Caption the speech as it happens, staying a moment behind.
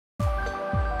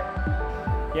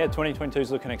Yeah, 2022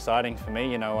 is looking exciting for me.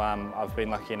 You know, I've been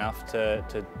lucky enough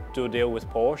to do a deal with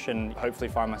Porsche and hopefully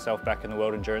find myself back in the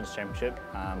World Endurance Championship.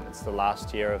 It's the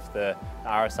last year of the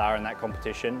RSR in that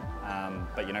competition,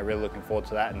 but you know, really looking forward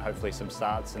to that and hopefully some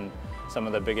starts and some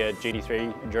of the bigger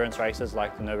GT3 endurance races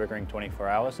like the Nürburgring 24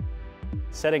 Hours.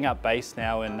 Setting up base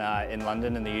now in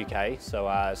London in the UK, so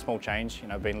small change. You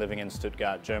know, I've been living in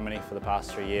Stuttgart, Germany for the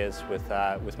past 3 years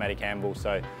with Matty Campbell.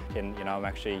 So, you know, I'm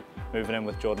actually moving in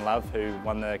with Jordan Love, who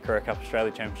won the Carrera Cup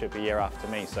Australia Championship a year after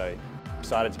me. So,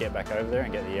 excited to get back over there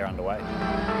and get the year underway.